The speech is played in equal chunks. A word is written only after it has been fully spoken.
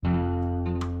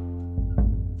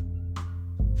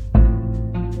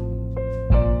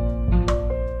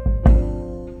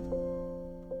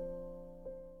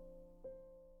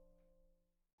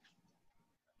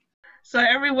So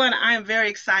everyone, I am very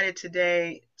excited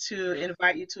today to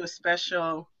invite you to a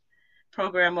special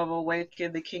program of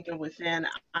Awaken the Kingdom Within.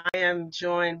 I am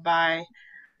joined by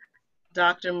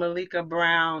Dr. Malika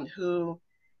Brown, who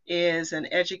is an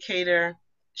educator.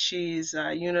 She's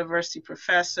a university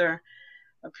professor,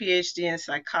 a PhD in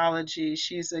psychology.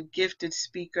 She's a gifted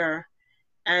speaker,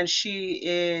 and she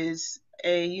is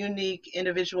a unique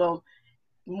individual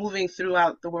moving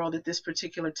throughout the world at this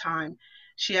particular time.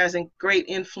 She has a great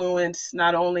influence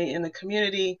not only in the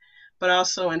community, but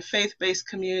also in faith-based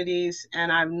communities.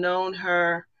 And I've known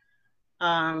her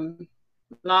um,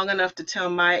 long enough to tell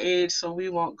my age, so we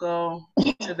won't go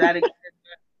to that extent.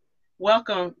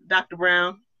 Welcome, Dr.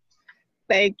 Brown.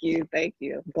 Thank you. Thank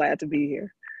you. I'm glad to be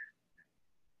here.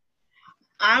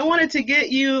 I wanted to get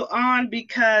you on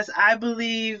because I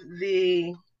believe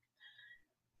the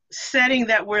setting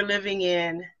that we're living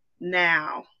in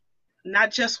now,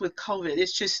 not just with COVID.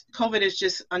 It's just COVID is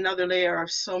just another layer of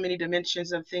so many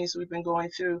dimensions of things we've been going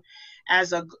through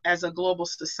as a global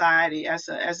society, as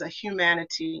a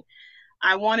humanity.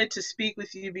 I wanted to speak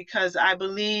with you because I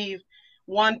believe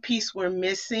one piece we're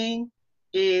missing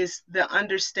is the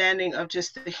understanding of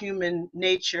just the human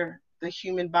nature, the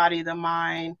human body, the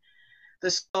mind,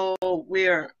 the soul.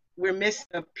 We're missing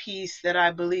a piece that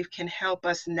I believe can help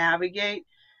us navigate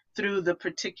through the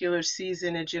particular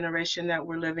season and generation that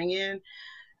we're living in.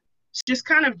 Just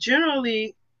kind of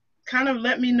generally kind of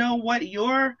let me know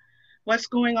what's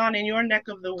going on in your neck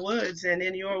of the woods and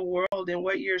in your world and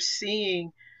what you're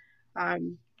seeing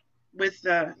um, with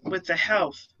the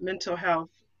mental health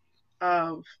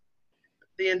of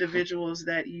the individuals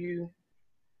that you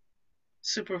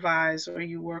supervise or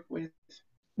you work with.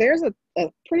 There's a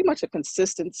pretty much a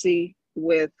consistency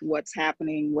with what's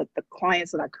happening with the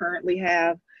clients that I currently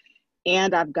have.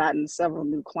 And I've gotten several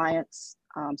new clients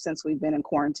since we've been in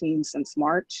quarantine since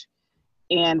March.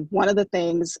 And one of the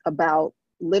things about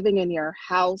living in your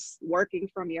house, working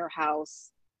from your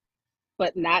house,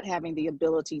 but not having the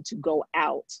ability to go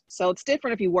out. So it's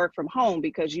different if you work from home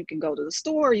because you can go to the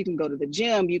store, you can go to the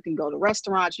gym, you can go to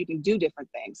restaurants, you can do different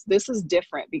things. This is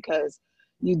different because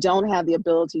you don't have the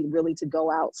ability really to go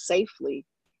out safely,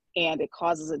 and it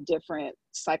causes a different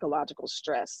psychological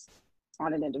stress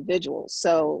on an individual.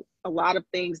 So a lot of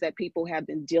things that people have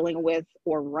been dealing with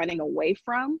or running away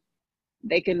from,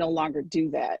 they can no longer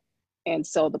do that. And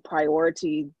so the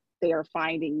priority they are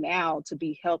finding now to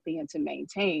be healthy and to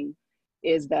maintain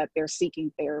is that they're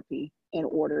seeking therapy in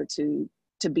order to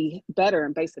be better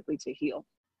and basically to heal.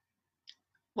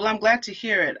 Well, I'm glad to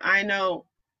hear it. I know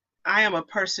I am a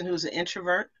person who's an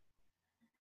introvert.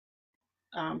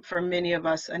 For many of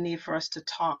us, a need for us to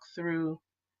talk through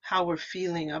how we're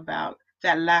feeling about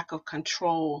that lack of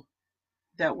control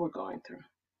that we're going through.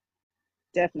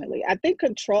 Definitely. I think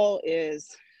control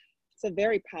it's a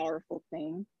very powerful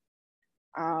thing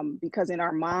because in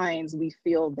our minds, we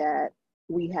feel that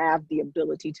we have the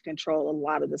ability to control a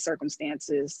lot of the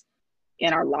circumstances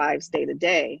in our lives day to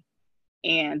day.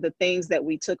 And the things that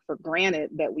we took for granted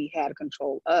that we had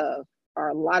control of are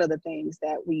a lot of the things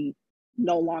that we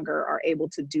no longer are able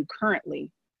to do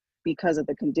currently because of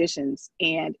the conditions.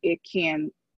 And it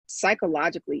can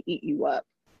psychologically eat you up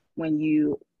when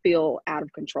you feel out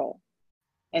of control.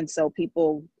 And so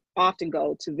people often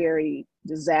go to very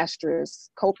disastrous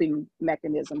coping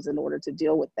mechanisms in order to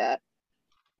deal with that.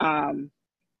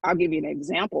 I'll give you an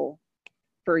example.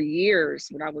 For years,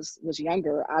 when I was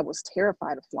younger, I was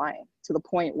terrified of flying to the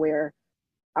point where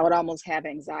I would almost have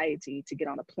anxiety to get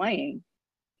on a plane.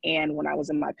 And when I was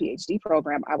in my PhD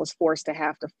program, I was forced to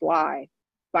have to fly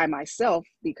by myself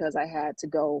because I had to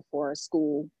go for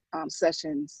school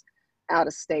sessions out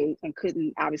of state and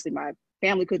obviously my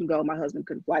family couldn't go, my husband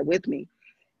couldn't fly with me.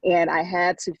 And I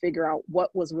had to figure out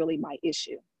what was really my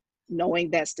issue, knowing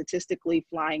that statistically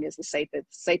flying is the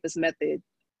safest method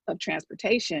of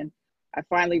transportation. I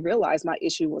finally realized my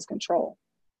issue was control.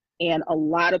 And a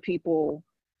lot of people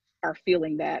are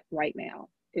feeling that right now,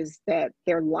 is that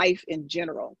their life in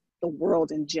general, the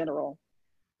world in general,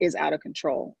 is out of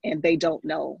control. And they don't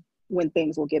know when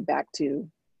things will get back to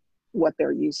what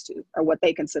they're used to or what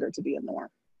they consider to be a norm.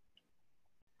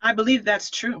 I believe that's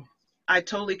true. I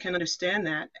totally can understand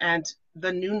that. And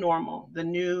the new normal, the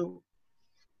new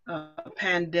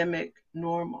pandemic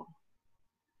normal,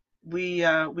 we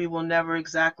will never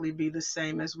exactly be the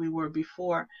same as we were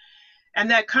before. And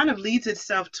that kind of leads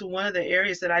itself to one of the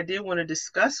areas that I did want to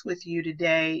discuss with you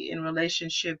today in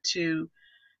relationship to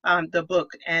the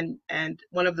book. And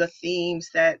one of the themes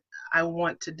that I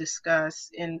want to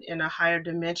discuss in a higher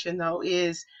dimension, though,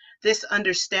 is this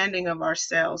understanding of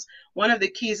ourselves. One of the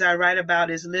keys I write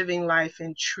about is living life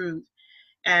in truth.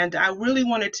 And I really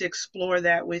wanted to explore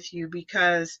that with you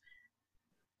because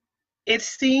it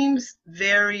seems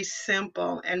very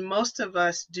simple, and most of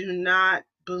us do not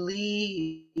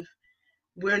believe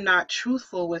we're not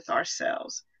truthful with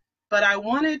ourselves. But I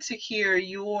wanted to hear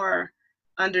your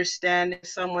understanding,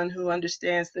 someone who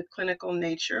understands the clinical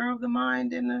nature of the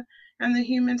mind and the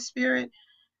human spirit.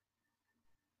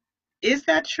 Is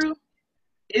that true?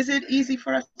 Is it easy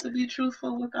for us to be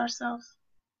truthful with ourselves?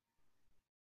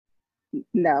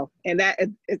 No, and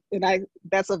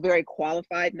that's a very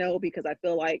qualified no, because I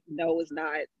feel like no is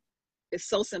not. It's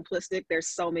so simplistic. There's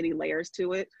so many layers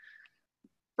to it.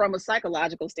 From a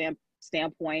psychological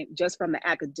standpoint, just from the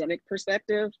academic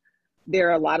perspective, there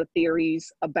are a lot of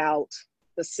theories about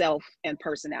the self and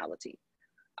personality.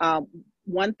 Um,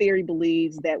 One theory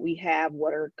believes that we have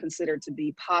what are considered to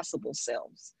be possible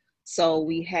selves. So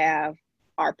we have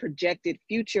our projected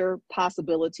future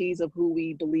possibilities of who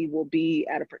we believe will be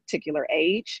at a particular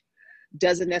age.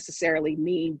 Doesn't necessarily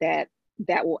mean that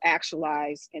that will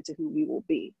actualize into who we will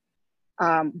be.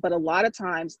 But a lot of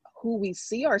times, who we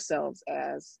see ourselves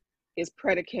as is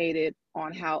predicated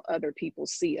on how other people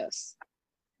see us.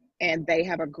 And they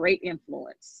have a great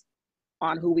influence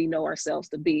on who we know ourselves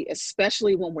to be,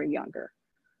 especially when we're younger.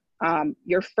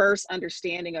 Your first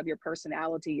understanding of your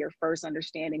personality, your first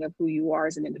understanding of who you are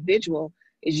as an individual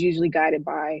is usually guided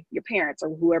by your parents or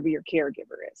whoever your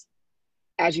caregiver is.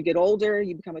 As you get older,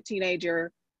 you become a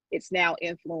teenager, it's now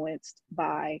influenced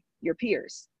by your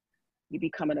peers. You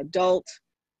become an adult,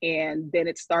 and then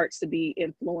it starts to be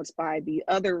influenced by the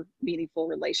other meaningful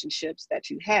relationships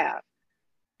that you have.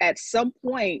 At some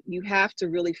point, you have to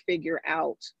really figure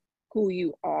out who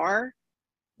you are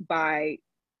by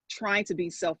trying to be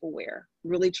self-aware,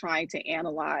 really trying to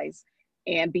analyze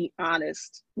and be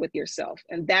honest with yourself.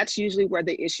 And that's usually where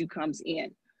the issue comes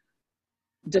in.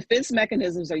 Defense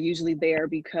mechanisms are usually there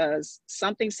because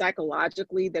something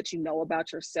psychologically that you know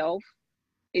about yourself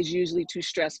is usually too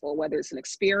stressful, whether it's an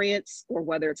experience or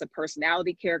whether it's a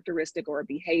personality characteristic or a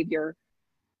behavior.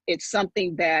 It's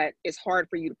something that is hard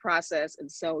for you to process.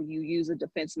 And so you use a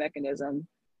defense mechanism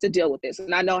to deal with this.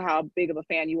 And I know how big of a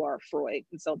fan you are of Freud.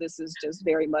 And so this is just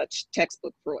very much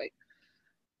textbook Freud.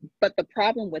 But the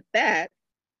problem with that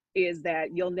is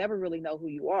that you'll never really know who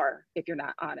you are if you're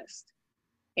not honest.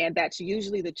 And that's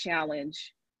usually the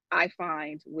challenge I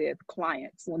find with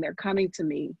clients when they're coming to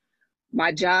me.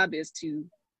 My job is to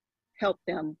help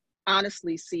them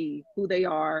honestly see who they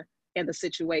are and the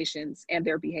situations and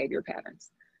their behavior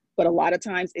patterns. But a lot of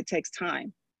times it takes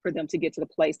time for them to get to the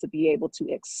place to be able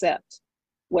to accept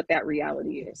what that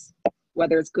reality is,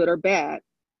 whether it's good or bad.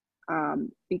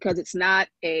 Because it's not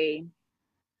a,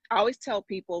 I always tell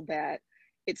people that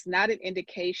it's not an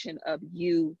indication of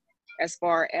you as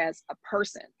far as a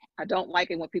person. I don't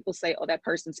like it when people say, oh, that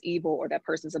person's evil or that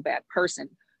person's a bad person.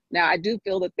 Now, I do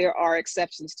feel that there are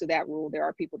exceptions to that rule. There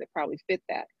are people that probably fit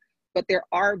that, but there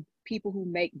are people who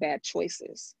make bad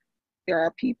choices. There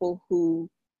are people who,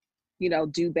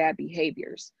 do bad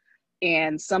behaviors.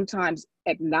 And sometimes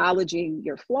acknowledging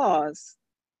your flaws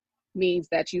means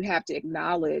that you have to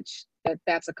acknowledge that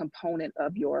that's a component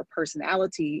of your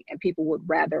personality, and people would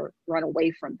rather run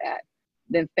away from that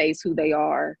than face who they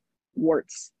are,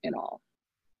 warts and all.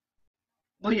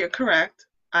 Well, you're correct.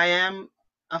 I am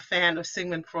a fan of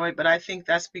Sigmund Freud, but I think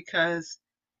that's because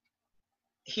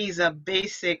he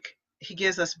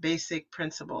gives us basic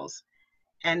principles.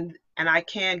 And I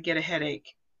can get a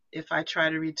headache if I try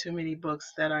to read too many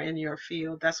books that are in your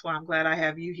field. That's why I'm glad I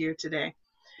have you here today.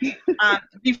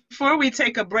 Before we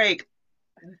take a break,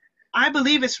 I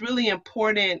believe it's really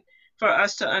important for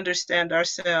us to understand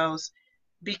ourselves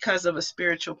because of a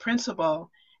spiritual principle.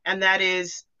 And that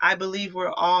is, I believe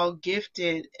we're all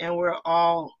gifted and we're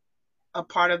all a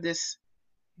part of this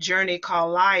journey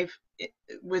called life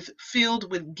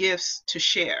filled with gifts to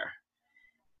share.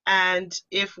 And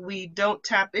if we don't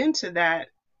tap into that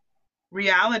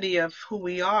reality of who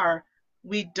we are,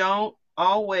 we don't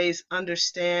always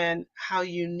understand how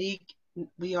unique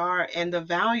we are and the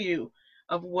value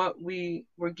of what we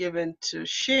were given to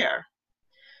share.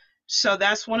 So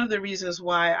that's one of the reasons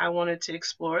why I wanted to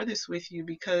explore this with you,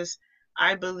 because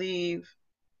I believe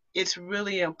it's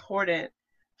really important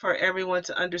for everyone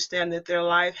to understand that their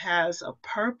life has a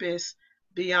purpose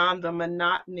beyond the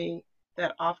monotony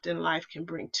that often life can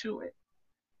bring to it.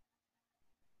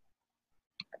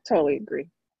 I totally agree.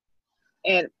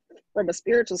 And from a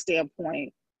spiritual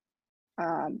standpoint,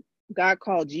 God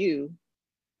called you,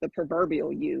 the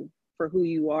proverbial you, for who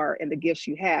you are and the gifts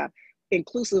you have,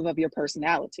 inclusive of your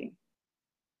personality.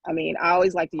 I mean, I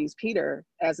always like to use Peter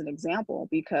as an example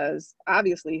because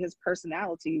obviously his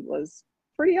personality was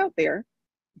pretty out there,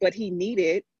 but he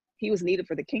needed he was needed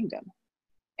for the kingdom.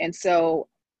 And so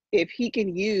if he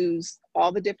can use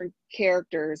all the different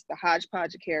characters, the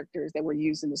hodgepodge of characters that were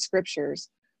used in the scriptures,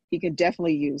 he can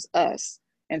definitely use us.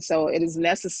 And so it is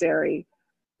necessary,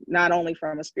 not only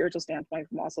from a spiritual standpoint,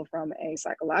 from also from a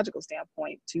psychological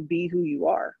standpoint, to be who you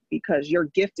are, because your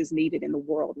gift is needed in the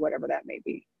world, whatever that may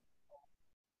be.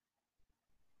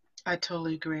 I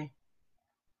totally agree.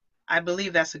 I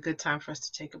believe that's a good time for us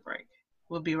to take a break.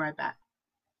 We'll be right back.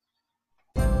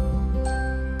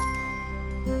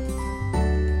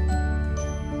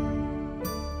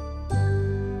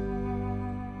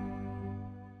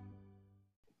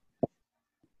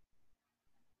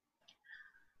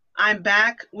 I'm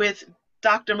back with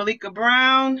Dr. Malika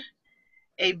Brown,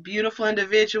 a beautiful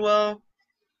individual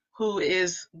who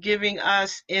is giving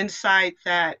us insight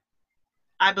that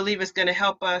I believe is going to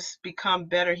help us become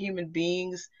better human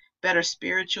beings, better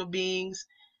spiritual beings.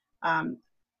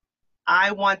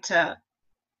 I want to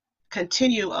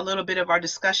continue a little bit of our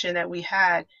discussion that we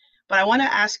had, but I want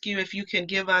to ask you if you can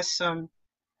give us some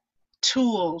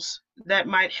tools that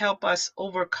might help us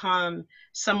overcome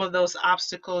some of those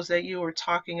obstacles that you were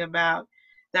talking about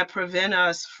that prevent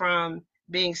us from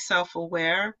being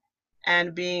self-aware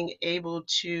and being able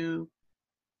to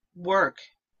work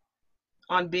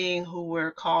on being who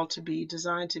we're called to be,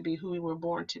 designed to be, who we were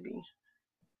born to be.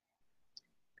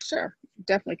 Sure,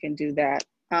 definitely can do that.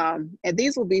 And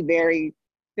these will be very,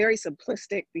 very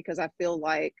simplistic, because I feel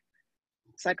like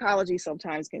psychology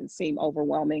sometimes can seem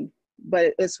overwhelming,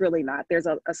 but it's really not. There's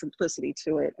a simplicity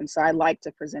to it. And so I like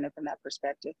to present it from that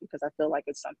perspective, because I feel like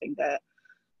it's something that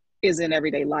is in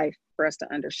everyday life for us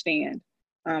to understand.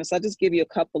 So I'll just give you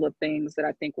a couple of things that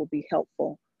I think will be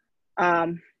helpful.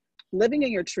 Living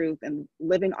in your truth and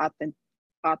living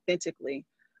authentically,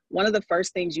 one of the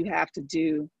first things you have to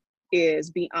do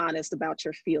is be honest about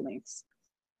your feelings.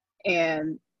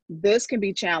 And this can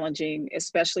be challenging,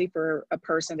 especially for a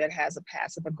person that has a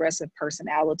passive aggressive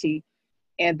personality.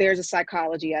 And there's a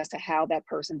psychology as to how that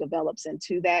person develops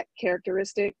into that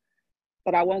characteristic,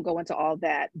 but I won't go into all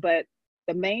that. But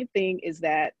the main thing is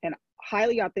that a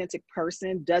highly authentic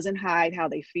person doesn't hide how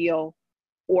they feel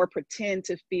or pretend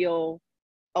to feel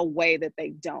a way that they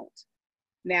don't.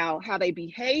 Now, how they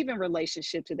behave in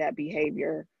relationship to that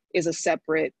behavior is a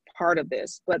separate part of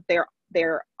this, but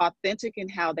they're authentic in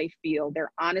how they feel.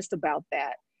 They're honest about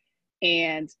that.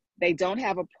 And they don't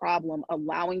have a problem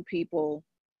allowing people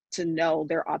to know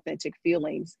their authentic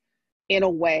feelings in a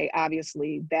way,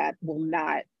 obviously, that will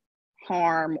not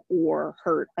harm or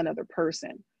hurt another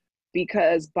person,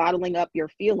 because bottling up your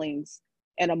feelings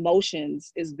and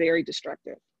emotions is very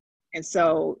destructive. And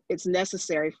so it's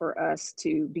necessary for us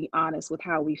to be honest with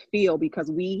how we feel,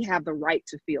 because we have the right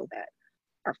to feel that.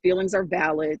 Our feelings are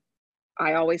valid.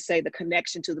 I always say the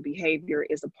connection to the behavior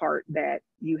is a part that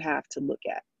you have to look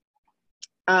at.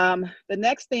 The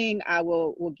next thing I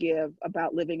will give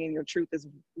about living in your truth is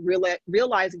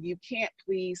realizing you can't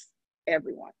please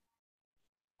everyone.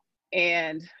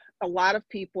 And a lot of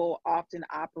people often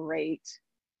operate,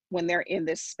 when they're in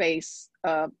this space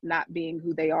of not being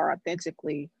who they are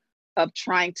authentically, of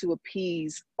trying to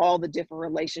appease all the different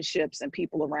relationships and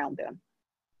people around them.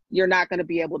 You're not going to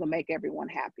be able to make everyone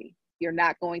happy. You're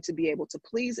not going to be able to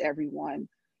please everyone.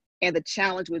 And the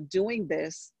challenge with doing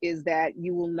this is that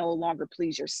you will no longer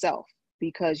please yourself,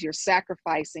 because you're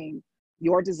sacrificing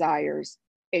your desires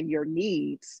and your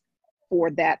needs for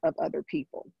that of other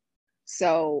people.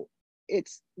 So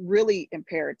it's really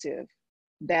imperative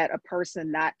that a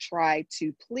person not try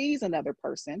to please another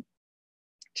person.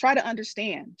 Try to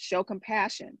understand, show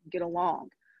compassion, get along,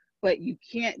 but you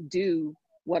can't do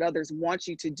what others want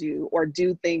you to do or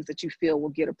do things that you feel will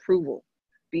get approval,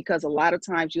 because a lot of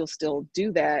times you'll still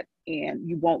do that and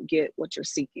you won't get what you're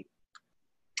seeking.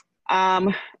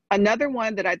 Another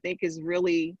one that I think is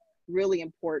really, really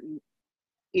important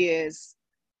is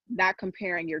not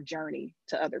comparing your journey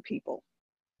to other people.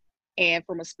 And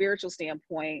from a spiritual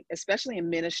standpoint, especially in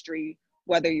ministry,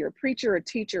 whether you're a preacher, a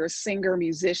teacher, a singer,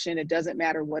 musician, it doesn't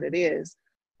matter what it is.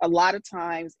 A lot of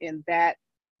times in that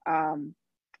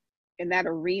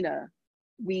arena,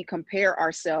 we compare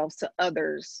ourselves to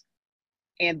others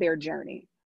and their journey.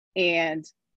 And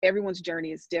everyone's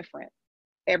journey is different.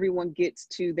 Everyone gets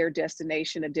to their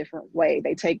destination a different way.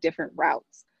 They take different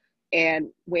routes. And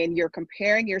when you're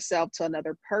comparing yourself to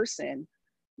another person,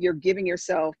 you're giving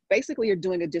yourself, basically you're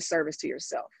doing a disservice to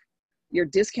yourself. You're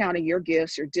discounting your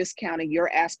gifts, you're discounting your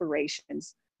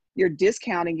aspirations, you're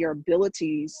discounting your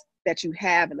abilities that you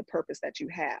have and the purpose that you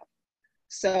have.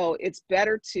 So it's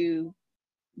better to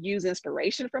use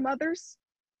inspiration from others,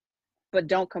 but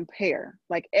don't compare.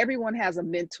 Like, everyone has a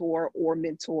mentor or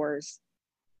mentors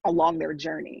along their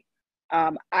journey.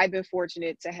 I've been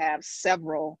fortunate to have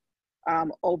several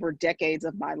over decades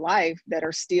of my life that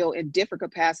are still in different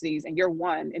capacities. And you're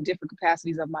one in different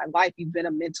capacities of my life. You've been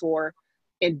a mentor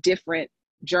in different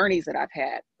journeys that I've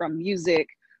had, from music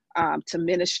to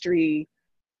ministry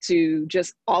to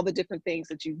just all the different things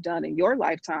that you've done in your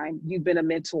lifetime. You've been a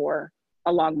mentor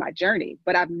along my journey,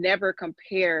 but I've never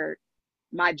compared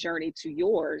my journey to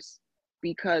yours,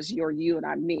 because you're you and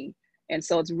I'm me. And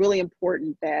so it's really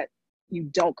important that you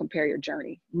don't compare your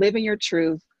journey. Live in your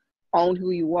truth, own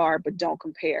who you are, but don't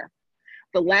compare.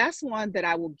 The last one that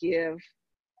I will give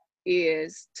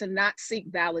is to not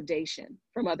seek validation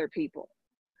from other people.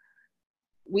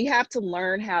 We have to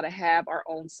learn how to have our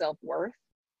own self-worth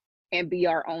and be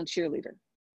our own cheerleader.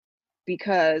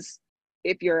 Because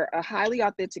if you're a highly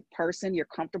authentic person, you're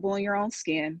comfortable in your own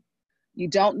skin, you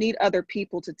don't need other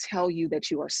people to tell you that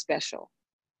you are special.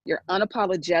 You're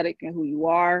unapologetic in who you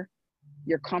are.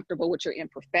 You're comfortable with your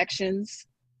imperfections.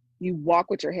 You walk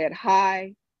with your head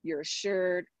high. You're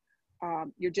assured.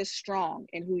 You're just strong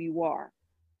in who you are.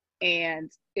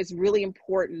 And it's really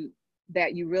important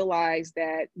that you realize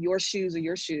that your shoes are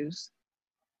your shoes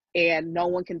and no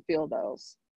one can fill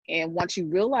those. And once you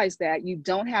realize that, you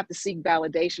don't have to seek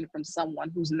validation from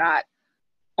someone who's not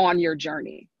on your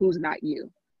journey, who's not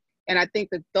you. And I think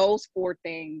that those four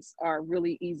things are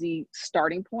really easy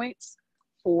starting points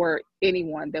for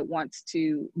anyone that wants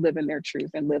to live in their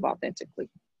truth and live authentically.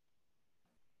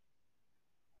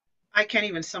 I can't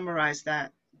even summarize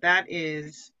that. That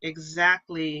is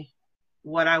exactly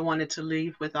what I wanted to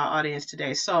leave with our audience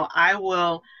today. So I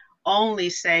will only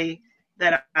say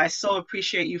that I so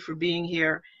appreciate you for being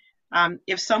here.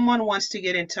 If someone wants to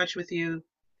get in touch with you,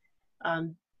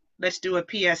 um, let's do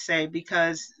a PSA,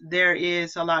 because there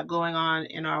is a lot going on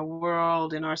in our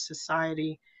world, in our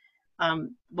society.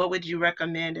 What would you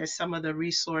recommend as some of the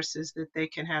resources that they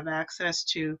can have access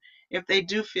to if they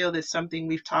do feel that something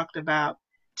we've talked about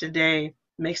today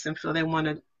makes them feel they want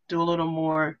to do a little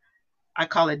more, I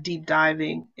call it deep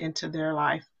diving into their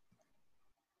life?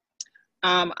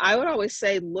 I would always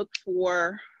say look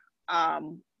for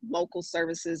local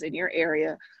services in your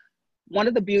area. One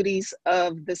of the beauties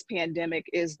of this pandemic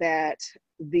is that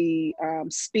the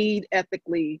speed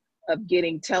ethically of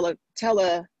getting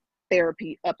teletherapy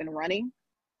up and running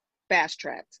fast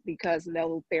tracked, because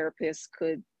no therapist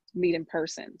could meet in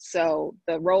person. So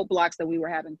the roadblocks that we were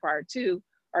having prior to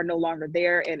are no longer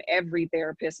there, and every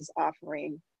therapist is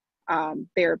offering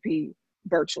therapy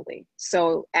virtually.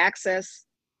 So access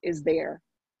is there.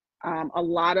 A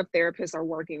lot of therapists are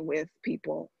working with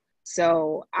people.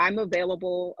 So I'm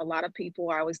available. A lot of people,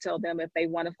 I always tell them if they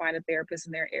want to find a therapist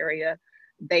in their area,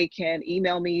 they can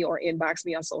email me or inbox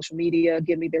me on social media,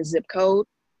 give me their zip code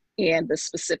and the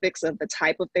specifics of the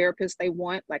type of therapist they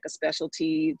want, like a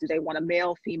specialty, do they want a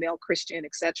male, female, Christian,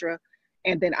 etc.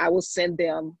 And then I will send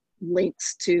them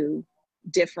links to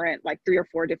different, like 3 or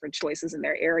 4 different choices in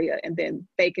their area, and then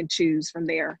they can choose from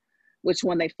there which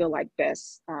one they feel like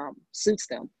best suits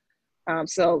them.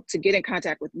 So to get in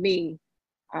contact with me,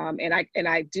 and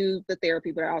I do the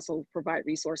therapy, but I also provide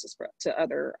resources to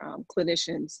other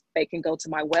clinicians. They can go to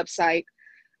my website.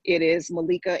 It is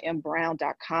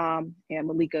malikambrown.com, and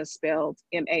Malika is spelled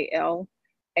Malaika.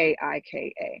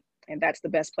 And that's the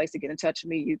best place to get in touch with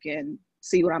me. You can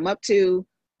see what I'm up to,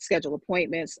 schedule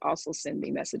appointments, also send me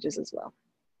messages as well.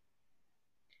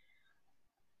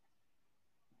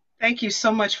 Thank you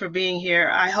so much for being here.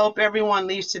 I hope everyone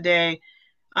leaves today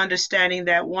understanding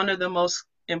that one of the most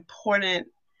important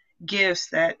gifts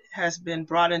that has been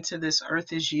brought into this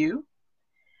earth is you.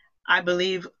 I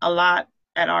believe a lot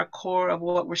at our core of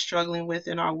what we're struggling with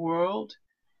in our world,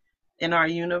 in our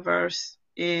universe,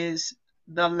 is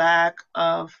the lack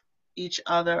of each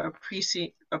other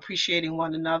appreciating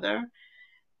one another,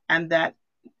 and that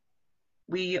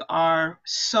we are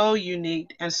so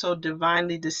unique and so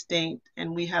divinely distinct,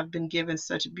 and we have been given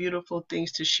such beautiful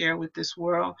things to share with this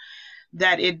world,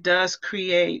 that it does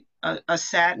create a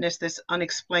sadness that's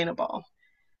unexplainable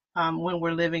when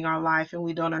we're living our life and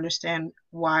we don't understand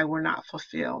why we're not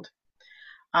fulfilled.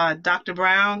 Dr.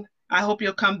 Brown, I hope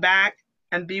you'll come back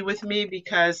and be with me,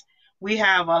 because we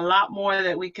have a lot more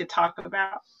that we could talk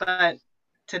about. But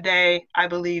today, I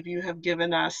believe you have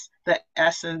given us the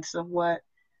essence of what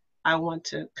I want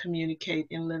to communicate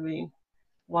in living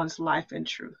one's life in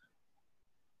truth.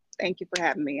 Thank you for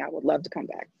having me. I would love to come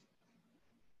back.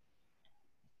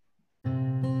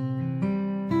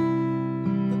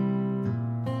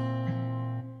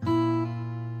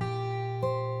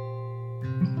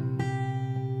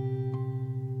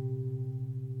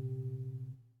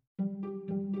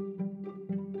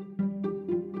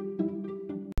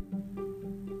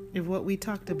 If what we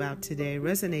talked about today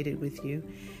resonated with you,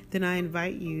 then I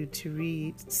invite you to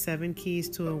read 7 Keys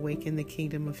to Awaken the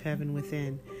Kingdom of Heaven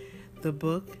Within. The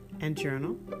book and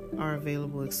journal are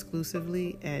available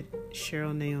exclusively at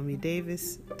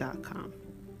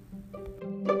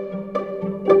CherylNaomiDavis.com.